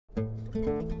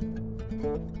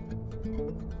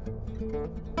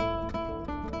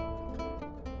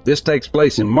This takes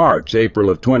place in March, April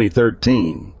of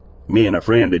 2013. Me and a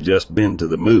friend had just been to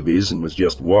the movies and was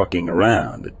just walking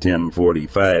around at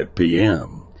 10:45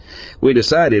 p.m. We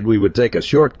decided we would take a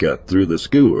shortcut through the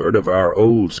schoolyard of our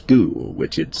old school,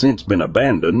 which had since been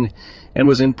abandoned and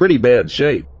was in pretty bad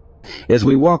shape. As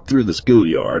we walked through the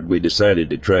schoolyard, we decided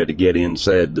to try to get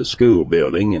inside the school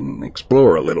building and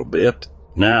explore a little bit.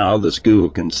 Now the school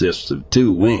consists of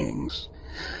 2 wings,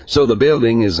 so the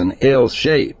building is an L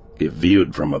shape if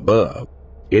viewed from above.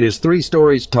 It is 3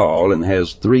 stories tall and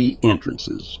has 3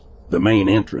 entrances. The main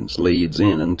entrance leads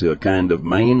into a kind of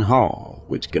main hall,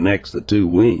 which connects the 2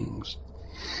 wings.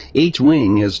 Each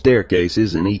wing has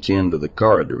staircases in each end of the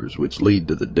corridors, which lead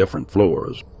to the different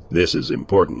floors. This is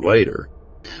important later.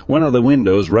 One of the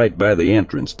windows right by the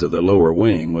entrance to the lower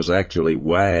wing was actually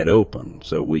wide open,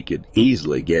 so we could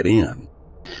easily get in.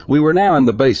 We were now in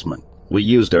the basement. We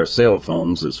used our cell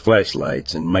phones as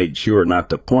flashlights and made sure not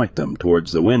to point them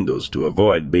towards the windows to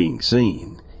avoid being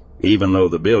seen. Even though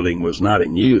the building was not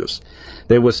in use,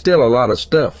 there was still a lot of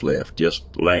stuff left just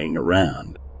laying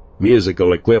around.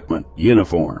 Musical equipment,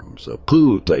 uniforms, a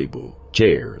pool table,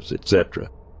 chairs, etc.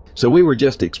 So we were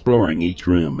just exploring each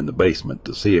room in the basement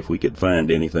to see if we could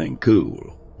find anything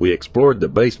cool. We explored the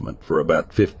basement for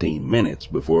about 15 minutes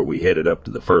before we headed up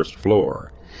to the first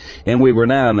floor, and we were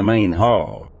now in the main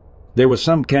hall. There was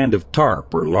some kind of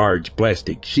tarp or large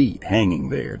plastic sheet hanging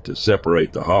there to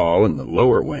separate the hall and the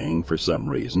lower wing for some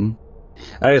reason.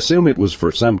 I assume it was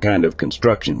for some kind of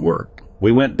construction work.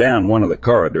 We went down one of the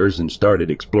corridors and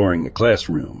started exploring the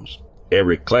classrooms.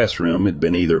 Every classroom had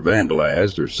been either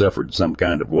vandalized or suffered some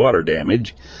kind of water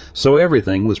damage, so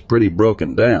everything was pretty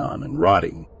broken down and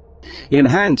rotting. In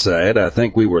hindsight, I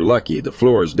think we were lucky the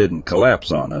floors didn't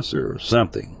collapse on us or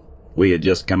something. We had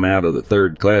just come out of the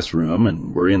 3rd classroom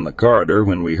and were in the corridor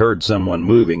when we heard someone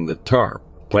moving the tarp,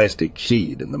 plastic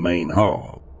sheet in the main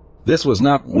hall. This was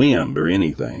not wind or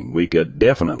anything. We could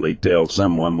definitely tell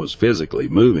someone was physically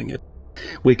moving it.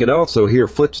 We could also hear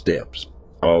footsteps,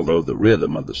 although the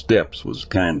rhythm of the steps was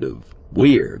kind of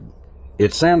weird.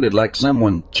 It sounded like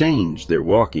someone changed their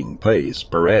walking pace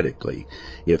sporadically,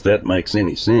 if that makes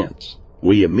any sense.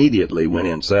 We immediately went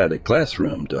inside a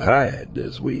classroom to hide,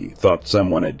 as we thought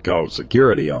someone had called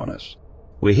security on us.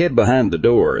 We hid behind the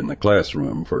door in the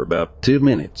classroom for about 2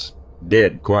 minutes,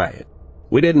 dead quiet.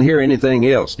 We didn't hear anything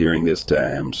else during this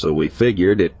time, so we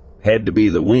figured it had to be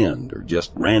the wind or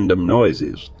just random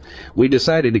noises. We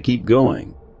decided to keep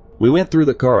going. We went through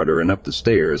the corridor and up the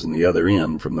stairs in the other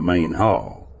end from the main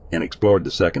hall, and explored the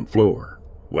 2nd floor.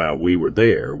 While we were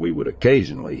there, we would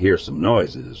occasionally hear some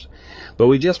noises, but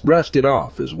we just brushed it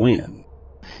off as wind.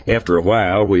 After a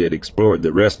while, we had explored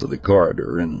the rest of the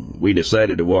corridor, and we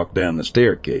decided to walk down the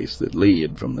staircase that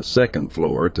led from the 2nd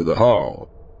floor to the hall.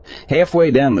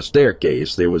 Halfway down the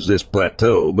staircase, there was this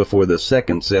plateau before the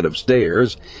 2nd set of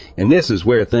stairs, and this is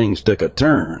where things took a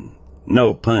turn.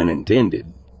 No pun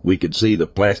intended. We could see the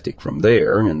plastic from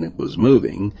there, and it was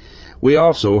moving. We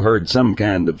also heard some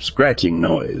kind of scratching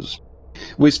noise.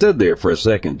 We stood there for a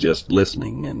second just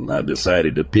listening, and I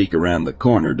decided to peek around the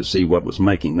corner to see what was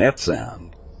making that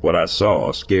sound. What I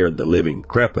saw scared the living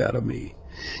crap out of me.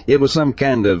 It was some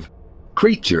kind of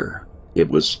creature. It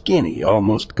was skinny,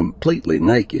 almost completely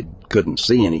naked, couldn't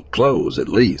see any clothes at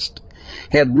least,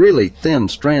 had really thin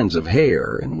strands of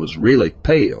hair, and was really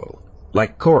pale,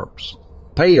 like corpse.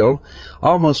 Pale,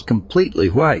 almost completely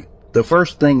white. The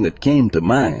first thing that came to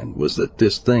mind was that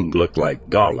this thing looked like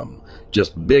Gollum,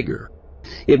 just bigger.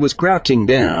 It was crouching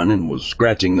down and was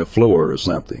scratching the floor or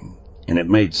something, and it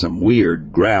made some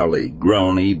weird, growly,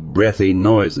 groany, breathy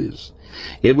noises.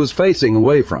 It was facing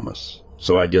away from us,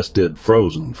 so I just stood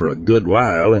frozen for a good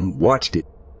while and watched it.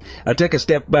 I took a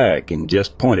step back and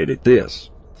just pointed at this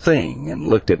thing and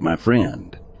looked at my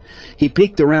friend. He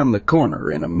peeked around the corner,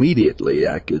 and immediately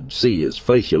I could see his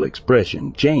facial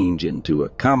expression change into a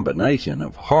combination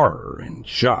of horror and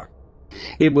shock.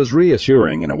 It was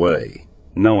reassuring in a way,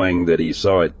 knowing that he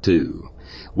saw it too.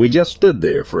 We just stood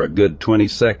there for a good 20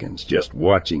 seconds just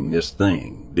watching this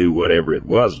thing do whatever it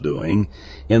was doing,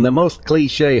 and the most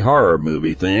cliché horror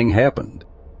movie thing happened.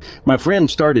 My friend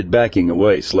started backing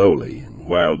away slowly, and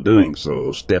while doing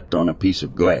so stepped on a piece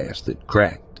of glass that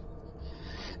cracked.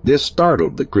 This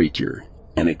startled the creature,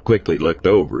 and it quickly looked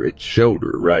over its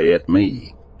shoulder right at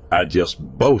me. I just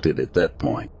bolted at that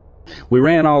point. We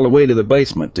ran all the way to the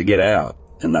basement to get out,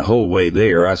 and the whole way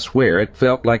there I swear it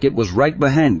felt like it was right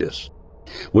behind us.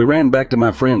 We ran back to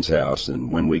my friend's house,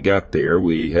 and when we got there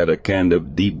we had a kind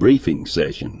of debriefing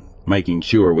session, making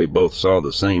sure we both saw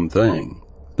the same thing.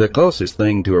 The closest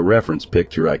thing to a reference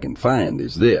picture I can find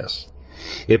is this.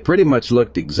 It pretty much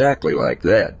looked exactly like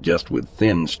that, just with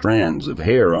thin strands of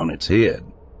hair on its head.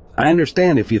 I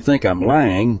understand if you think I'm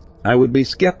lying, I would be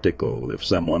skeptical if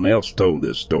someone else told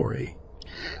this story.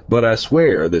 But I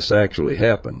swear this actually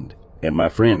happened, and my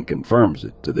friend confirms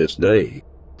it to this day.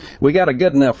 We got a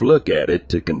good enough look at it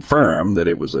to confirm that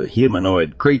it was a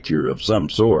humanoid creature of some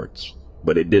sorts,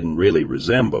 but it didn't really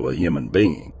resemble a human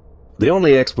being. The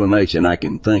only explanation I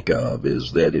can think of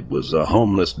is that it was a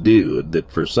homeless dude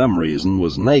that for some reason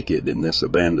was naked in this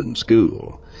abandoned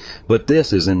school. But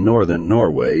this is in northern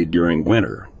Norway during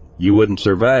winter. You wouldn't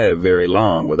survive very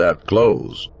long without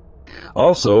clothes.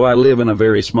 Also, I live in a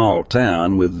very small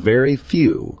town with very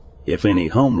few, if any,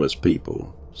 homeless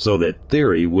people, so that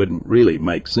theory wouldn't really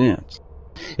make sense.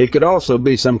 It could also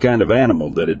be some kind of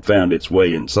animal that had found its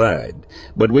way inside,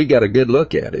 but we got a good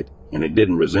look at it, and it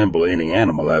didn't resemble any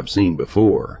animal I've seen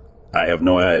before. I have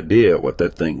no idea what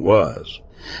that thing was.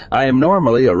 I am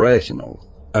normally a rational,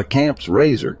 a camp's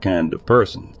razor kind of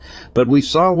person, but we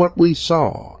saw what we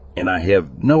saw, and I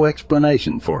have no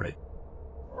explanation for it.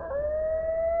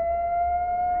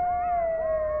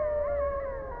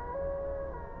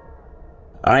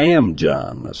 I am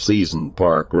John, a seasoned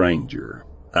park ranger.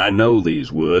 I know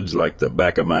these woods like the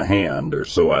back of my hand, or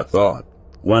so I thought.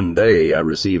 One day I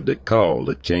received a call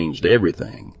that changed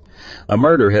everything. A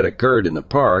murder had occurred in the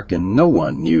park and no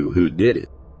one knew who did it.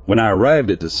 When I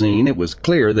arrived at the scene, it was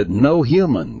clear that no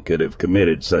human could have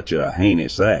committed such a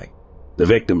heinous act. The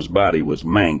victim's body was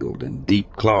mangled and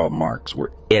deep claw marks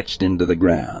were etched into the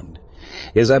ground.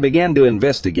 As I began to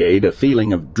investigate, a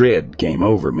feeling of dread came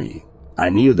over me. I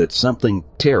knew that something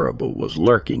terrible was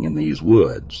lurking in these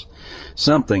woods,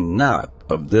 something not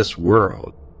of this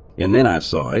world. And then I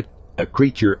saw it, a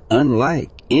creature unlike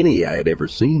any I had ever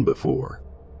seen before.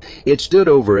 It stood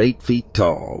over 8 feet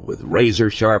tall, with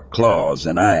razor-sharp claws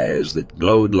and eyes that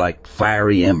glowed like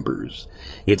fiery embers.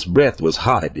 Its breath was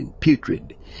hot and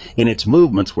putrid, and its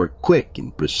movements were quick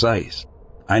and precise.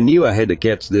 I knew I had to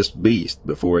catch this beast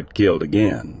before it killed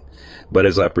again, but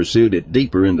as I pursued it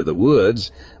deeper into the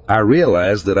woods, I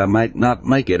realized that I might not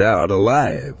make it out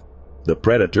alive. The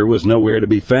predator was nowhere to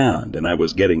be found, and I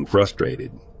was getting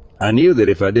frustrated. I knew that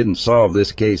if I didn't solve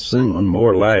this case soon,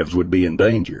 more lives would be in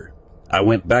danger. I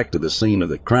went back to the scene of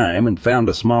the crime and found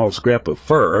a small scrap of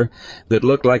fur that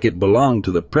looked like it belonged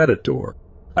to the predator.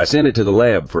 I sent it to the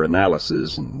lab for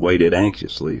analysis and waited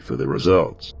anxiously for the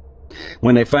results.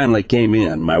 When they finally came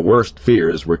in, my worst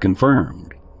fears were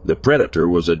confirmed. The predator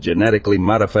was a genetically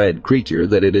modified creature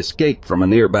that had escaped from a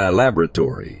nearby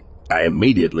laboratory. I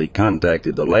immediately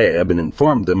contacted the lab and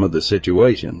informed them of the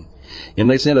situation, and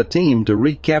they sent a team to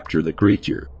recapture the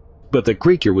creature. But the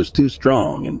creature was too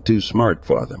strong and too smart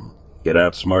for them. It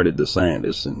outsmarted the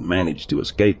scientists and managed to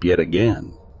escape yet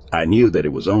again. I knew that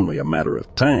it was only a matter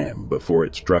of time before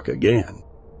it struck again.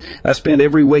 I spent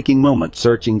every waking moment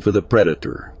searching for the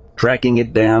predator, tracking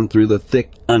it down through the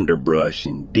thick underbrush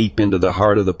and deep into the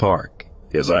heart of the park.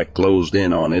 As I closed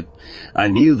in on it, I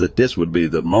knew that this would be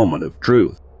the moment of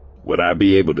truth. Would I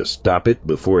be able to stop it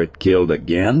before it killed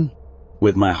again?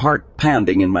 With my heart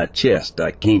pounding in my chest,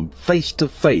 I came face to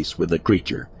face with the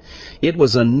creature. It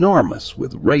was enormous,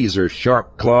 with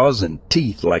razor-sharp claws and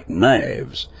teeth like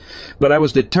knives. But I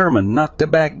was determined not to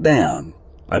back down.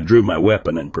 I drew my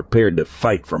weapon and prepared to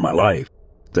fight for my life.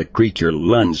 The creature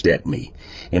lunged at me,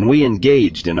 and we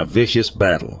engaged in a vicious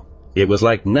battle. It was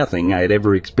like nothing I had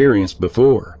ever experienced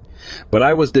before. But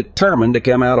I was determined to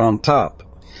come out on top.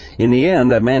 In the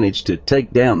end, I managed to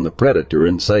take down the predator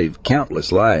and save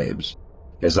countless lives.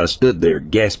 As I stood there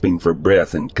gasping for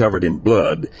breath and covered in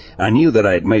blood, I knew that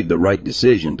I had made the right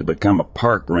decision to become a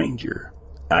park ranger.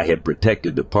 I had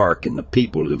protected the park and the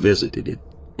people who visited it,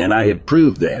 and I had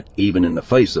proved that even in the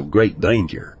face of great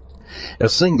danger. A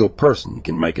single person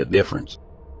can make a difference.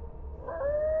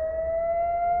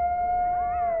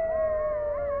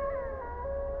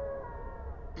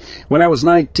 When I was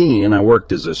 19, I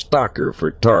worked as a stalker for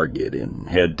Target and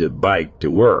had to bike to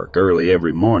work early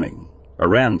every morning,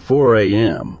 around 4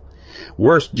 a.m.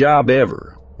 Worst job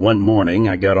ever. One morning,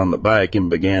 I got on the bike and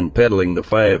began pedaling the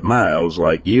 5 miles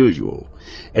like usual.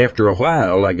 After a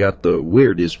while, I got the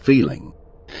weirdest feeling.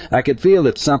 I could feel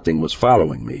that something was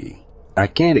following me. I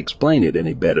can't explain it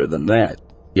any better than that.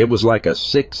 It was like a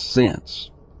sixth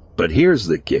sense. But here's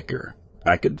the kicker.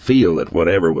 I could feel that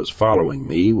whatever was following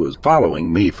me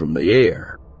from the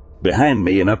air, behind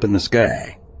me and up in the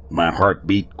sky. My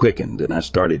heartbeat quickened and I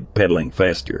started pedaling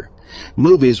faster.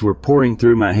 Movies were pouring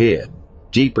through my head.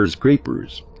 Jeepers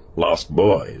Creepers, Lost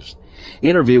Boys,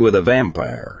 Interview with a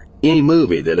Vampire, Any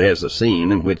movie that has a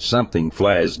scene in which something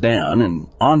flies down and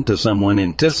onto someone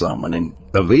into someone in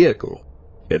a vehicle.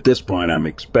 At this point, I'm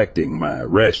expecting my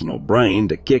rational brain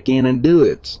to kick in and do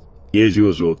its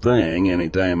usual thing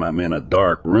anytime I'm in a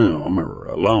dark room or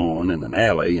alone in an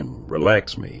alley and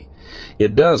relax me.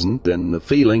 It doesn't, and the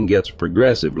feeling gets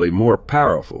progressively more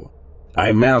powerful.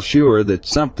 I'm now sure that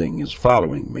something is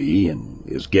following me and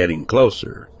is getting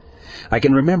closer. I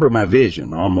can remember my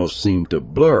vision almost seemed to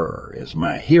blur as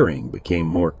my hearing became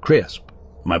more crisp.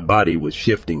 My body was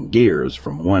shifting gears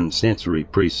from one sensory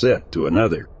preset to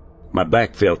another. My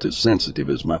back felt as sensitive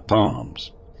as my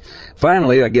palms.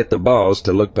 Finally, I get the balls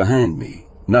to look behind me.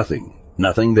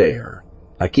 Nothing there.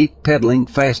 I keep pedaling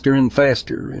faster and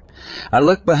faster. I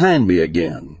look behind me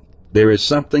again. There is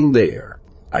something there.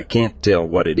 I can't tell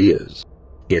what it is.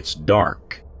 It's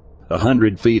dark.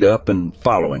 100 feet up and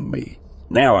following me.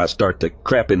 Now I start to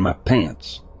crap in my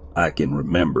pants. I can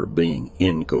remember being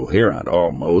incoherent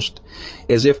almost,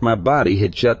 as if my body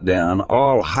had shut down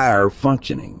all higher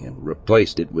functioning and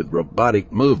replaced it with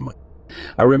robotic movement.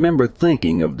 I remember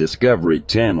thinking of Discovery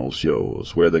Channel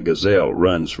shows where the gazelle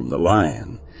runs from the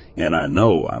lion, and I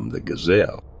know I'm the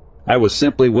gazelle. I was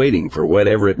simply waiting for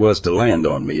whatever it was to land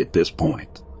on me at this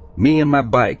point. Me and my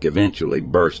bike eventually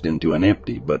burst into an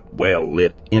empty but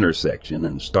well-lit intersection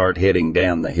and start heading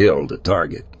down the hill to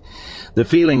target. The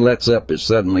feeling lets up as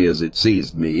suddenly as it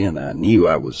seized me, and I knew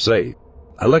I was safe.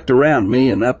 I looked around me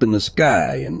and up in the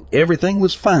sky, and everything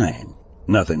was fine.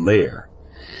 Nothing there.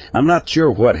 I'm not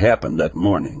sure what happened that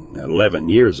morning, 11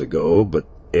 years ago, but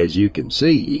as you can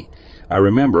see, I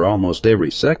remember almost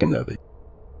every second of it.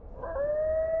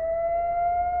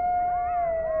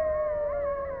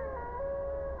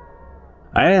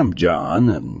 I am John,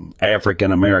 an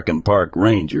African-American park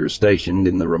ranger stationed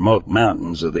in the remote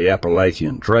mountains of the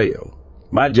Appalachian Trail.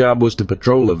 My job was to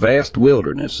patrol the vast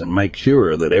wilderness and make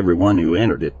sure that everyone who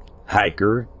entered it,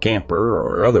 hiker, camper,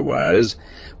 or otherwise,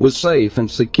 was safe and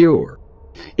secure.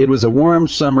 It was a warm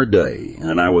summer day,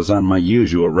 and I was on my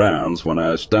usual rounds when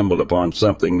I stumbled upon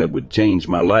something that would change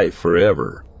my life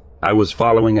forever. I was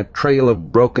following a trail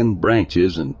of broken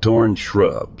branches and torn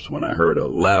shrubs when I heard a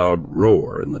loud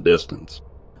roar in the distance.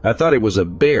 I thought it was a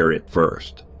bear at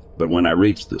first, but when I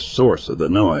reached the source of the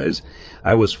noise,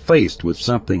 I was faced with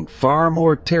something far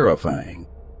more terrifying.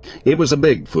 It was a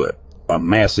Bigfoot, a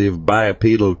massive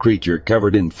bipedal creature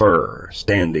covered in fur,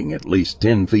 standing at least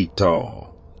 10 feet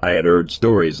tall. I had heard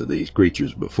stories of these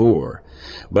creatures before,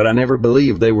 but I never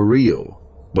believed they were real.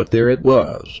 But there it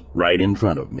was, right in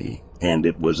front of me, and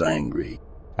it was angry.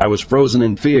 I was frozen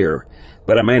in fear,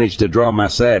 but I managed to draw my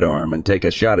sidearm and take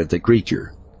a shot at the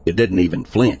creature. It didn't even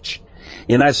flinch,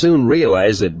 and I soon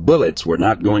realized that bullets were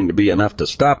not going to be enough to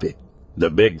stop it. The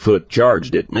Bigfoot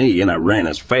charged at me, and I ran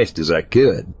as fast as I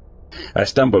could. I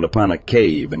stumbled upon a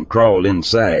cave and crawled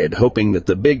inside, hoping that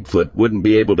the Bigfoot wouldn't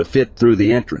be able to fit through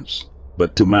the entrance.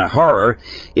 But to my horror,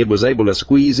 it was able to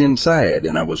squeeze inside,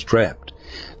 and I was trapped.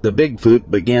 The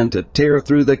Bigfoot began to tear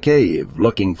through the cave,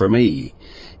 looking for me,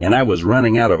 and I was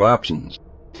running out of options.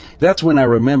 That's when I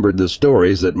remembered the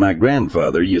stories that my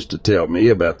grandfather used to tell me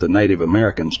about the Native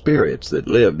American spirits that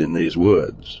lived in these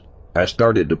woods. I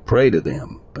started to pray to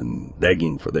them and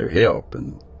begging for their help,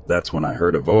 and that's when I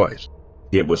heard a voice.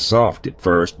 It was soft at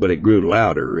first, but it grew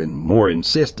louder and more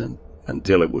insistent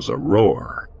until it was a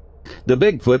roar. The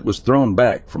Bigfoot was thrown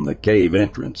back from the cave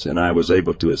entrance, and I was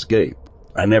able to escape.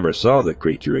 I never saw the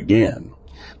creature again,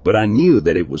 but I knew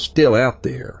that it was still out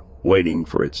there, waiting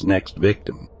for its next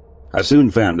victim. I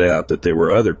soon found out that there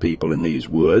were other people in these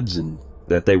woods and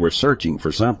that they were searching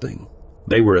for something.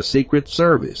 They were a secret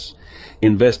service,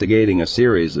 investigating a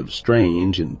series of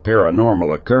strange and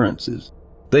paranormal occurrences.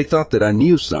 They thought that I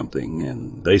knew something,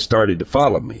 and they started to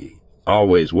follow me,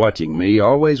 always watching me,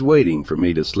 always waiting for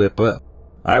me to slip up.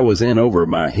 I was in over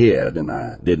my head, and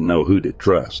I didn't know who to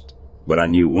trust. But I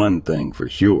knew one thing for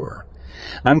sure.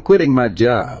 I'm quitting my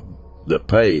job. The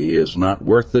pay is not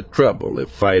worth the trouble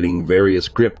of fighting various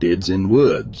cryptids in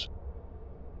woods.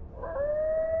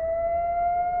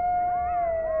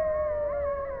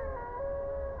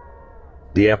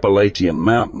 The Appalachian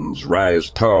Mountains rise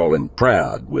tall and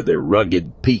proud with their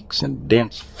rugged peaks and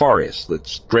dense forests that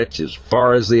stretch as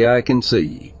far as the eye can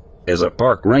see. As a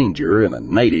park ranger and a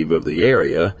native of the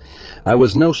area, I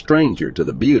was no stranger to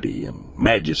the beauty and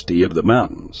majesty of the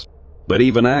mountains. But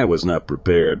even I was not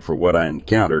prepared for what I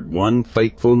encountered one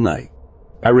fateful night.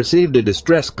 I received a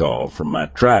distress call from my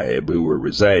tribe who were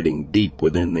residing deep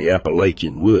within the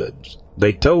Appalachian woods.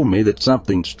 They told me that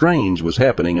something strange was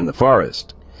happening in the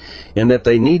forest, and that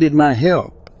they needed my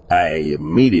help. I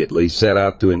immediately set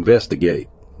out to investigate,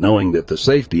 knowing that the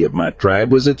safety of my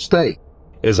tribe was at stake.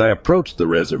 As I approached the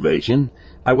reservation,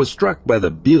 I was struck by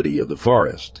the beauty of the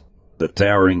forest. The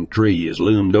towering trees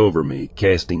loomed over me,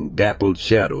 casting dappled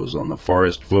shadows on the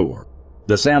forest floor.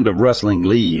 The sound of rustling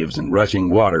leaves and rushing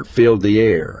water filled the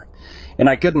air, and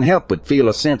I couldn't help but feel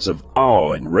a sense of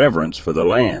awe and reverence for the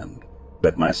land.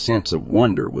 But my sense of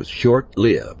wonder was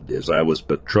short-lived. As I was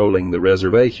patrolling the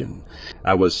reservation,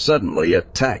 I was suddenly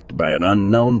attacked by an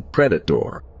unknown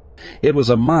predator. It was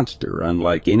a monster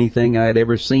unlike anything I had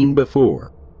ever seen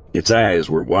before. Its eyes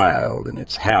were wild, and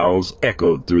its howls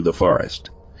echoed through the forest.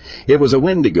 It was a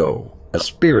Wendigo, a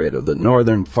spirit of the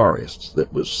northern forests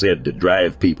that was said to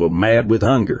drive people mad with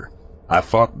hunger. I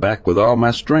fought back with all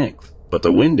my strength, but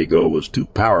the Wendigo was too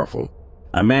powerful.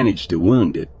 I managed to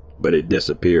wound it, but it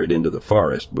disappeared into the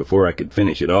forest before I could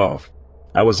finish it off.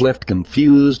 I was left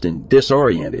confused and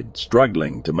disoriented,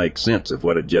 struggling to make sense of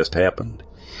what had just happened.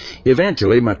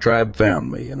 Eventually, my tribe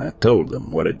found me, and I told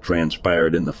them what had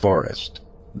transpired in the forest.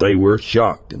 They were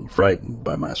shocked and frightened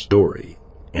by my story,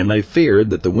 and they feared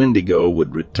that the Wendigo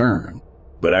would return.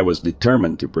 But I was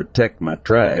determined to protect my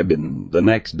tribe, and the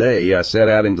next day I set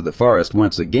out into the forest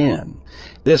once again,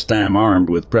 this time armed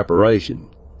with preparation.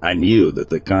 I knew that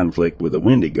the conflict with the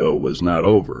Wendigo was not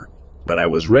over, but I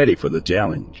was ready for the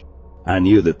challenge. I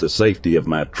knew that the safety of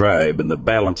my tribe and the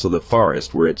balance of the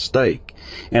forest were at stake,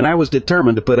 and I was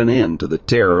determined to put an end to the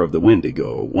terror of the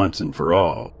Wendigo once and for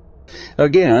all.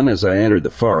 Again, as I entered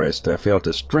the forest, I felt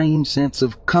a strange sense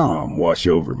of calm wash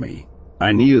over me.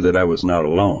 I knew that I was not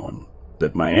alone,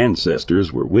 that my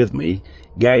ancestors were with me,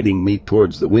 guiding me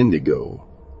towards the Wendigo.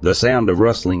 The sound of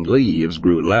rustling leaves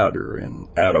grew louder, and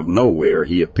out of nowhere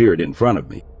he appeared in front of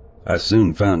me. I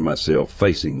soon found myself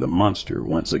facing the monster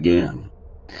once again.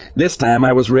 This time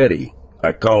I was ready.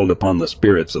 I called upon the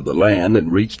spirits of the land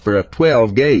and reached for a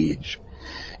 12 gauge.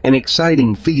 An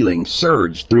exciting feeling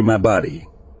surged through my body.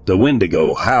 The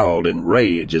Wendigo howled in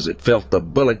rage as it felt the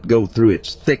bullet go through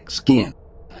its thick skin.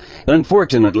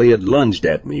 Unfortunately, it lunged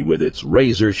at me with its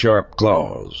razor-sharp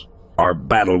claws. Our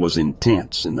battle was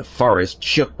intense, and the forest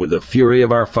shook with the fury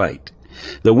of our fight.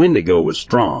 The Wendigo was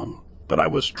strong, but I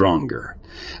was stronger.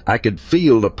 I could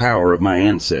feel the power of my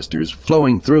ancestors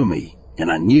flowing through me,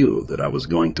 and I knew that I was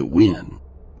going to win.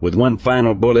 With one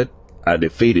final bullet, I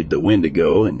defeated the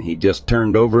Wendigo, and he just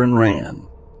turned over and ran.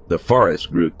 The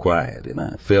forest grew quiet, and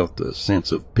I felt a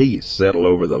sense of peace settle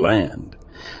over the land.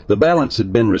 The balance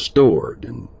had been restored,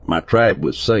 and my tribe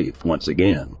was safe once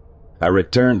again. I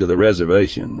returned to the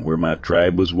reservation where my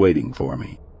tribe was waiting for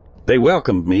me. They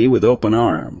welcomed me with open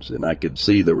arms, and I could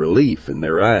see the relief in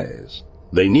their eyes.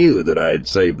 They knew that I had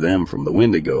saved them from the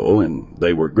Wendigo, and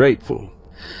they were grateful.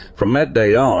 From that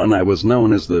day on, I was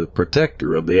known as the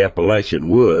protector of the Appalachian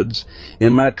woods,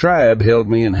 and my tribe held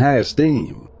me in high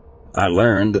esteem. I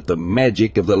learned that the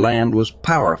magic of the land was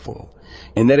powerful,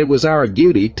 and that it was our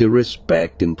duty to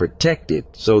respect and protect it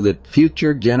so that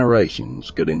future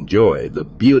generations could enjoy the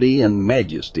beauty and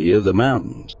majesty of the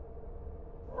mountains.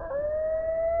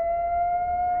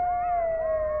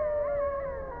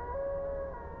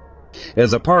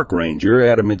 As a park ranger,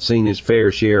 Adam had seen his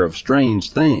fair share of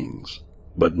strange things,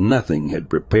 but nothing had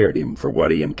prepared him for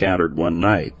what he encountered one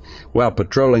night while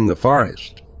patrolling the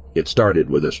forest. It started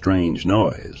with a strange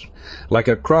noise, like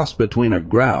a cross between a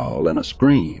growl and a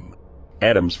scream.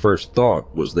 Adam's first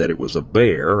thought was that it was a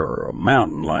bear or a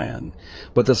mountain lion,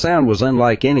 but the sound was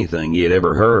unlike anything he had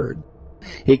ever heard.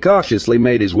 He cautiously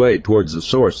made his way towards the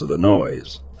source of the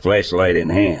noise, flashlight in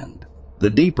hand. The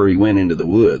deeper he went into the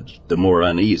woods, the more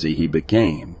uneasy he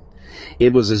became.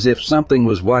 It was as if something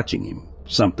was watching him,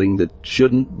 something that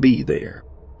shouldn't be there.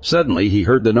 Suddenly he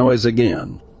heard the noise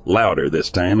again, louder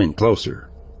this time and closer.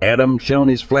 Adam shone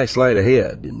his flashlight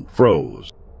ahead and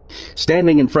froze.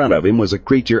 Standing in front of him was a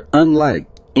creature unlike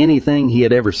anything he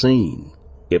had ever seen.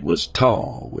 It was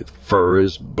tall, with fur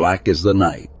as black as the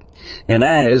night, and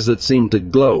eyes that seemed to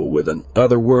glow with an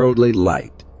otherworldly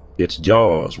light. Its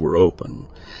jaws were open,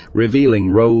 revealing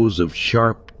rows of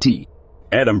sharp teeth.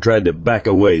 Adam tried to back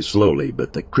away slowly,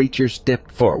 but the creature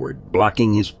stepped forward,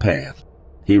 blocking his path.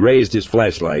 He raised his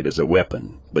flashlight as a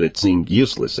weapon, but it seemed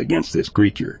useless against this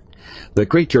creature. The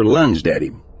creature lunged at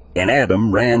him, and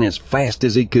Adam ran as fast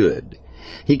as he could.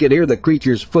 He could hear the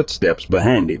creature's footsteps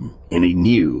behind him, and he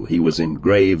knew he was in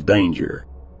grave danger.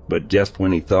 But just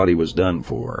when he thought he was done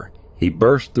for, he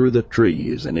burst through the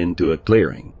trees and into a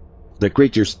clearing. The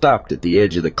creature stopped at the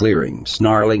edge of the clearing,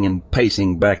 snarling and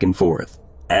pacing back and forth.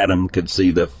 Adam could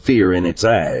see the fear in its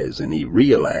eyes, and he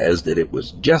realized that it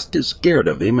was just as scared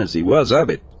of him as he was of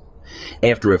it.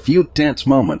 After a few tense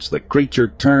moments, the creature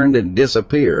turned and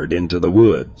disappeared into the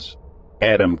woods.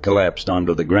 Adam collapsed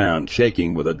onto the ground,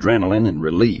 shaking with adrenaline and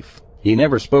relief. He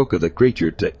never spoke of the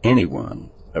creature to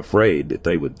anyone, afraid that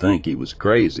they would think he was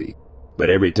crazy. But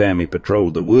every time he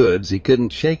patrolled the woods, he couldn't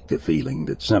shake the feeling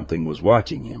that something was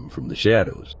watching him from the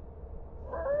shadows.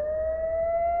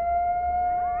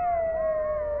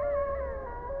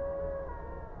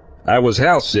 I was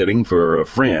house-sitting for a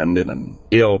friend in an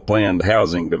ill-planned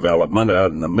housing development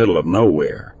out in the middle of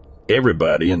nowhere.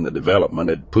 Everybody in the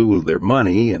development had pooled their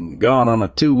money and gone on a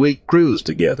 2-week cruise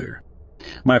together.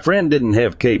 My friend didn't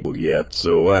have cable yet,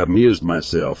 so I amused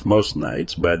myself most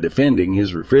nights by defending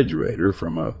his refrigerator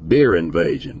from a beer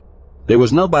invasion. There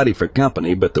was nobody for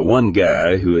company but the one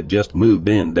guy who had just moved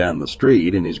in down the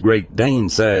street and his Great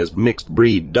Dane-sized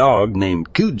mixed-breed dog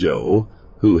named Cujo,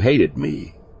 who hated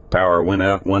me. Power went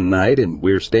out one night and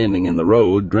we're standing in the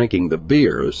road drinking the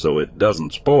beer so it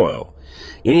doesn't spoil.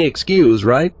 Any excuse,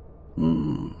 right?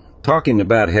 Talking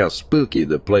about how spooky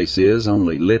the place is,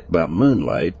 only lit by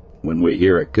moonlight, when we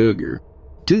hear a cougar.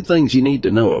 2 things you need to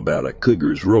know about a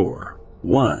cougar's roar.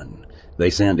 1, they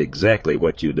sound exactly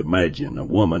what you'd imagine a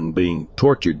woman being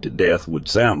tortured to death would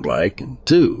sound like, and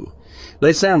 2,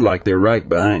 they sound like they're right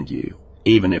behind you,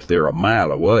 even if they're a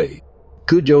mile away.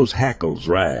 Cujo's hackles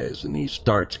rise and he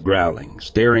starts growling,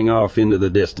 staring off into the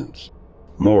distance.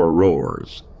 More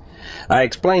roars. I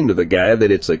explained to the guy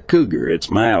that it's a cougar, it's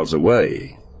miles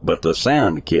away, but the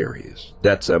sound carries.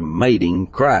 That's a mating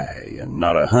cry and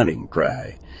not a hunting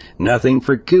cry. Nothing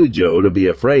for Cujo to be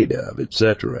afraid of,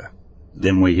 etc.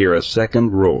 Then we hear a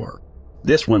second roar.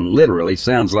 This one literally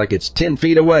sounds like it's 10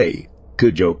 feet away.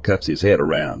 Cujo cuts his head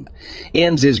around,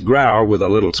 ends his growl with a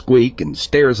little squeak, and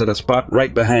stares at a spot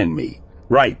right behind me.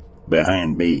 Right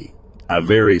behind me. I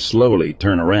very slowly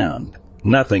turn around.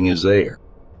 Nothing is there.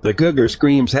 The cougar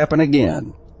screams happen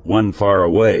again, one far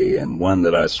away and one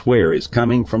that I swear is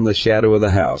coming from the shadow of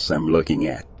the house I'm looking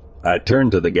at. I turn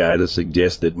to the guy to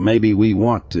suggest that maybe we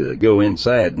want to go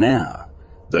inside now.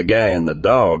 The guy and the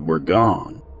dog were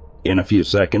gone. In a few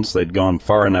seconds they'd gone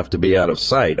far enough to be out of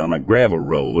sight on a gravel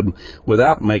road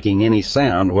without making any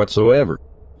sound whatsoever.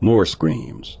 More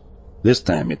screams. This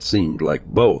time it seemed like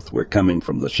both were coming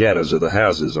from the shadows of the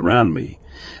houses around me.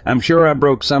 I'm sure I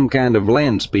broke some kind of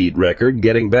land speed record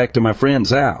getting back to my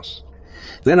friend's house.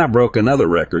 Then I broke another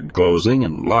record closing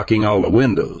and locking all the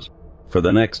windows. For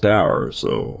the next hour or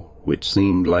so, which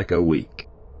seemed like a week,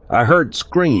 I heard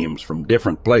screams from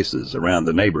different places around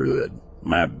the neighborhood.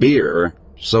 My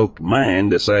beer-soaked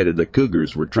mind decided the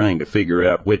cougars were trying to figure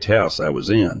out which house I was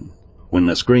in. When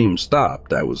the screams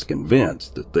stopped, I was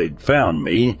convinced that they'd found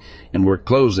me and were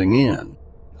closing in.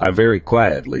 I very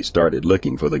quietly started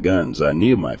looking for the guns I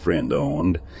knew my friend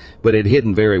owned, but had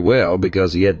hidden very well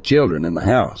because he had children in the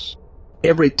house.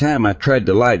 Every time I tried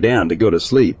to lie down to go to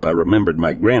sleep, I remembered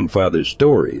my grandfather's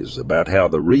stories about how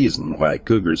the reason why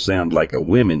cougars sound like a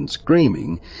woman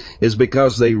screaming is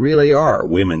because they really are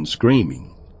women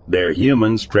screaming. They're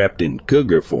humans trapped in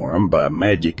cougar form by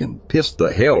magic and pissed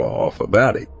the hell off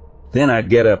about it. Then I'd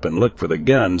get up and look for the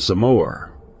gun some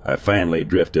more. I finally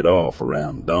drifted off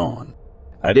around dawn.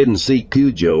 I didn't see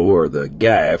Cujo or the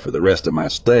guy for the rest of my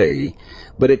stay,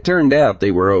 but it turned out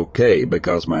they were okay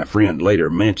because my friend later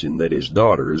mentioned that his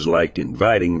daughters liked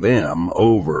inviting them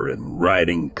over and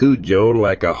riding Cujo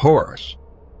like a horse.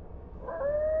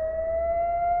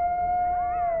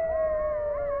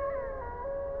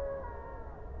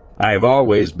 I've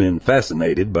always been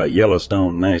fascinated by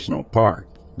Yellowstone National Park.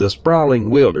 The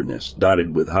sprawling wilderness,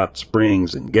 dotted with hot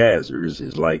springs and geysers,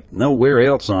 is like nowhere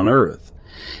else on Earth.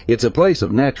 It's a place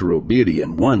of natural beauty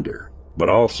and wonder, but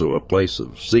also a place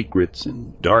of secrets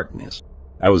and darkness.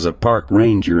 I was a park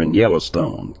ranger in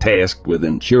Yellowstone, tasked with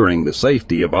ensuring the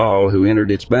safety of all who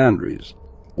entered its boundaries.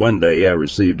 One day I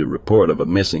received a report of a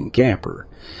missing camper.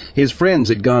 His friends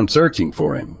had gone searching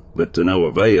for him, but to no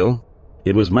avail.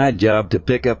 It was my job to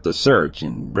pick up the search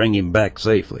and bring him back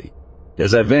safely.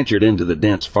 As I ventured into the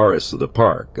dense forests of the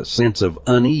park, a sense of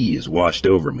unease washed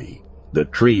over me. The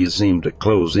trees seemed to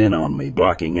close in on me,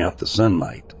 blocking out the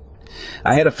sunlight.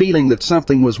 I had a feeling that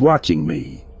something was watching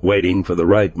me, waiting for the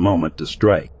right moment to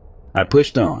strike. I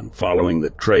pushed on, following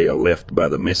the trail left by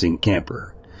the missing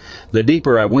camper. The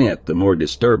deeper I went, the more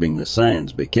disturbing the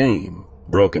signs became.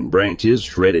 Broken branches,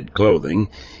 shredded clothing,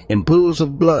 and pools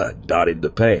of blood dotted the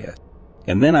path.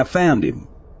 And then I found him.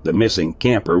 The missing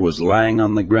camper was lying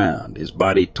on the ground, his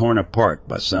body torn apart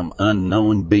by some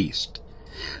unknown beast.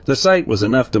 The sight was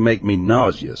enough to make me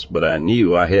nauseous, but I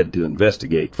knew I had to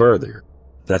investigate further.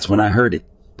 That's when I heard it,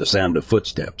 the sound of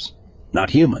footsteps.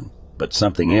 Not human, but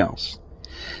something else.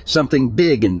 Something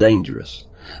big and dangerous.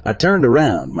 I turned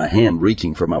around, my hand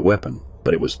reaching for my weapon,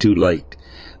 but it was too late.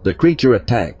 The creature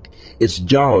attacked, its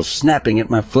jaws snapping at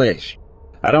my flesh.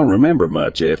 I don't remember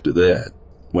much after that.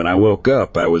 When I woke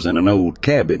up, I was in an old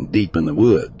cabin deep in the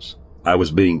woods. I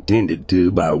was being tended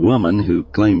to by a woman who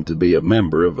claimed to be a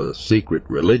member of a secret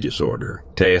religious order,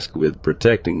 tasked with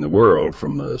protecting the world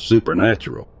from the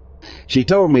supernatural. She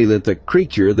told me that the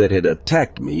creature that had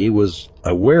attacked me was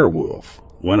a werewolf,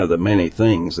 one of the many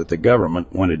things that the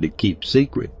government wanted to keep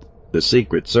secret. The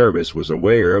Secret Service was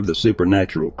aware of the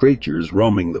supernatural creatures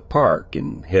roaming the park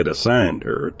and had assigned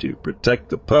her to protect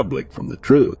the public from the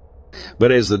truth.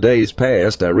 But as the days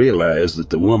passed, I realized that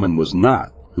the woman was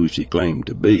not who she claimed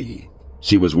to be.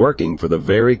 She was working for the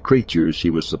very creatures she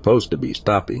was supposed to be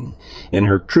stopping, and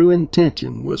her true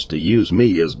intention was to use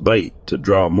me as bait to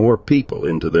draw more people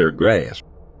into their grasp.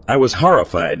 I was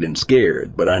horrified and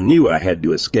scared, but I knew I had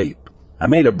to escape. I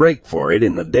made a break for it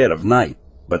in the dead of night,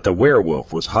 but the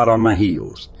werewolf was hot on my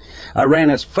heels. I ran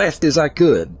as fast as I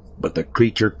could, but the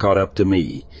creature caught up to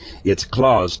me, its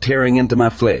claws tearing into my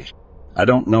flesh. I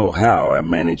don't know how I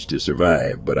managed to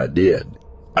survive, but I did.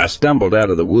 I stumbled out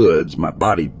of the woods, my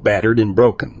body battered and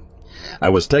broken. I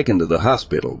was taken to the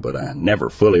hospital, but I never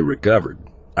fully recovered.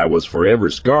 I was forever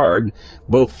scarred,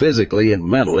 both physically and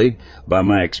mentally, by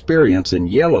my experience in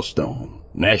Yellowstone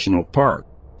National Park.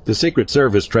 The Secret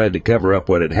Service tried to cover up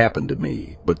what had happened to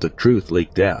me, but the truth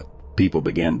leaked out. People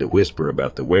began to whisper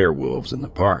about the werewolves in the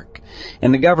park,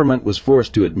 and the government was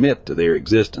forced to admit to their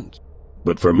existence.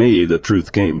 But for me, the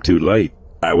truth came too late.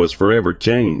 I was forever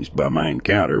changed by my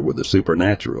encounter with the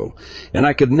supernatural, and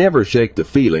I could never shake the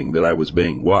feeling that I was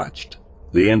being watched.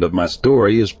 The end of my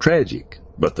story is tragic,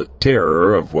 but the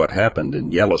terror of what happened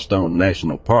in Yellowstone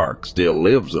National Park still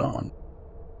lives on.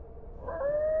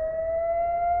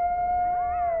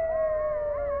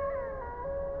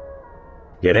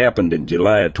 It happened in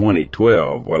July of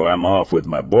 2012 while I'm off with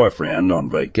my boyfriend on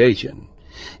vacation.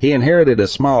 He inherited a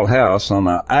small house on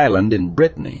an island in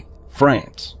Brittany,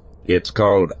 France. It's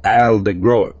called Isle de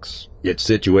Groix. It's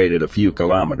situated a few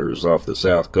kilometers off the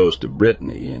south coast of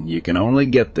Brittany, and you can only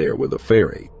get there with a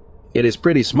ferry. It is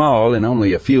pretty small, and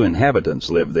only a few inhabitants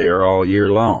live there all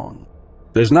year long.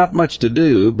 There's not much to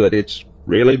do, but it's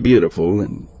really beautiful,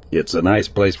 and it's a nice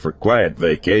place for quiet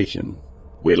vacation.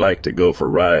 We like to go for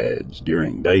rides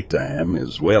during daytime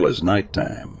as well as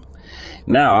nighttime.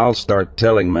 Now I'll start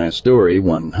telling my story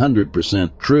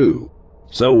 100% true.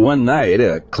 So one night,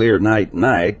 a clear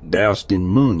night doused in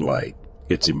moonlight.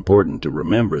 It's important to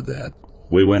remember that.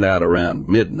 We went out around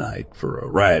midnight for a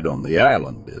ride on the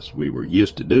island, as we were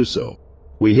used to do so.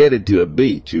 We headed to a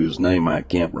beach whose name I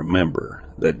can't remember,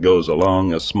 that goes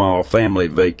along a small family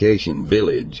vacation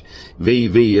village,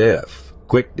 VVF.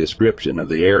 Quick description of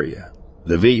the area.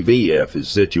 The VVF is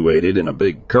situated in a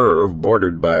big curve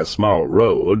bordered by a small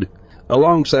road.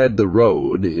 Alongside the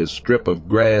road is a strip of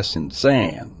grass and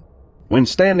sand. When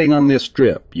standing on this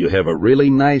strip, you have a really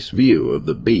nice view of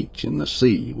the beach and the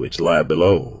sea which lie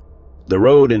below. The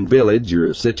road and village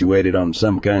are situated on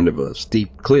some kind of a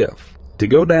steep cliff. To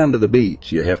go down to the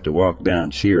beach, you have to walk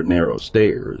down sheer narrow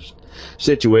stairs,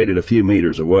 situated a few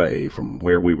meters away from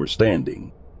where we were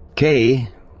standing. Kay,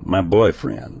 my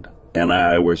boyfriend, and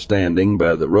I were standing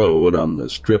by the road on the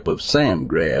strip of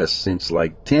sandgrass since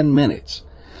like 10 minutes,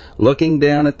 looking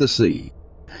down at the sea.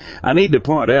 I need to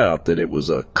point out that it was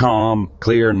a calm,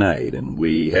 clear night, and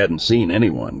we hadn't seen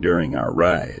anyone during our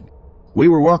ride. We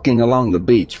were walking along the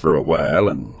beach for a while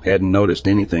and hadn't noticed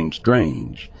anything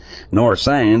strange, nor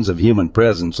signs of human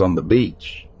presence on the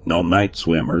beach. No night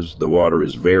swimmers. The water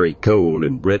is very cold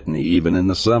in Brittany, even in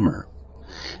the summer.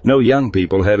 No young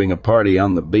people having a party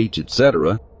on the beach,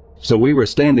 etc. So we were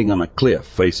standing on a cliff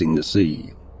facing the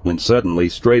sea, when suddenly,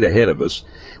 straight ahead of us,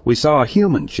 we saw a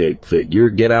human-shaped figure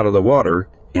get out of the water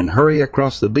and hurry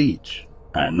across the beach.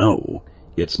 I know,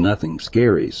 it's nothing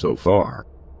scary so far,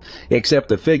 except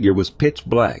the figure was pitch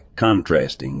black,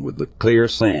 contrasting with the clear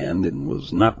sand, and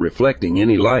was not reflecting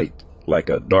any light, like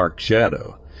a dark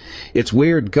shadow. It's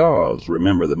weird cause,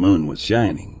 remember the moon was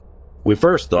shining. We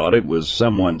first thought it was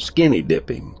someone skinny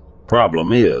dipping.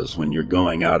 Problem is, when you're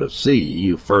going out at sea,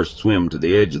 you first swim to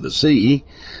the edge of the sea,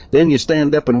 then you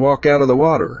stand up and walk out of the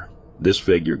water. This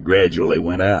figure gradually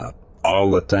went out,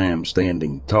 all the time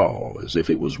standing tall, as if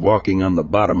it was walking on the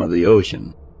bottom of the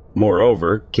ocean.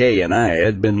 Moreover, Kay and I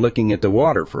had been looking at the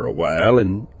water for a while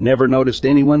and never noticed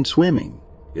anyone swimming,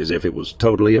 as if it was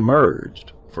totally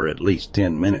immersed for at least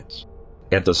 10 minutes.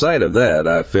 At the sight of that,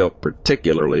 I felt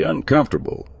particularly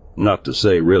uncomfortable, not to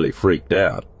say really freaked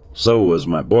out. So was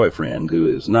my boyfriend, who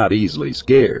is not easily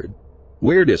scared.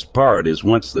 Weirdest part is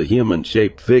once the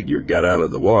human-shaped figure got out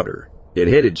of the water, it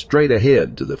headed straight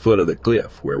ahead to the foot of the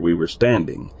cliff where we were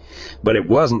standing, but it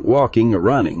wasn't walking or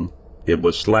running. It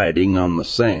was sliding on the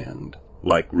sand,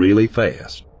 like really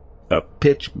fast. A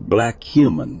pitch-black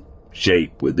human,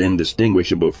 shape with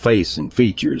indistinguishable face and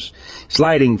features,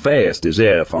 sliding fast as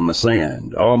F on the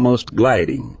sand, almost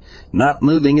gliding, not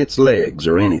moving its legs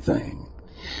or anything,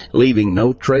 leaving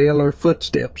no trail or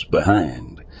footsteps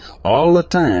behind, all the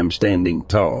time standing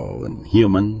tall and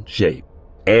human shape,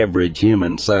 average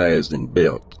human-sized and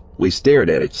built. We stared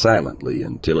at it silently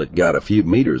until it got a few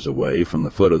meters away from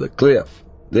the foot of the cliff.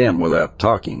 Then, without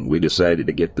talking, we decided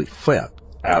to get the fuck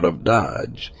out of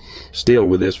Dodge, still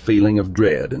with this feeling of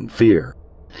dread and fear.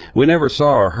 We never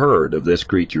saw or heard of this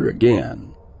creature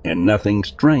again, and nothing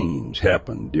strange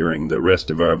happened during the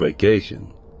rest of our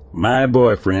vacation. My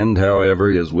boyfriend,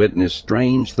 however, has witnessed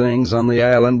strange things on the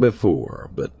island before,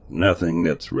 but nothing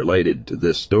that's related to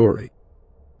this story.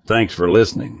 Thanks for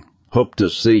listening. Hope to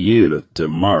see you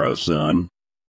tomorrow, son.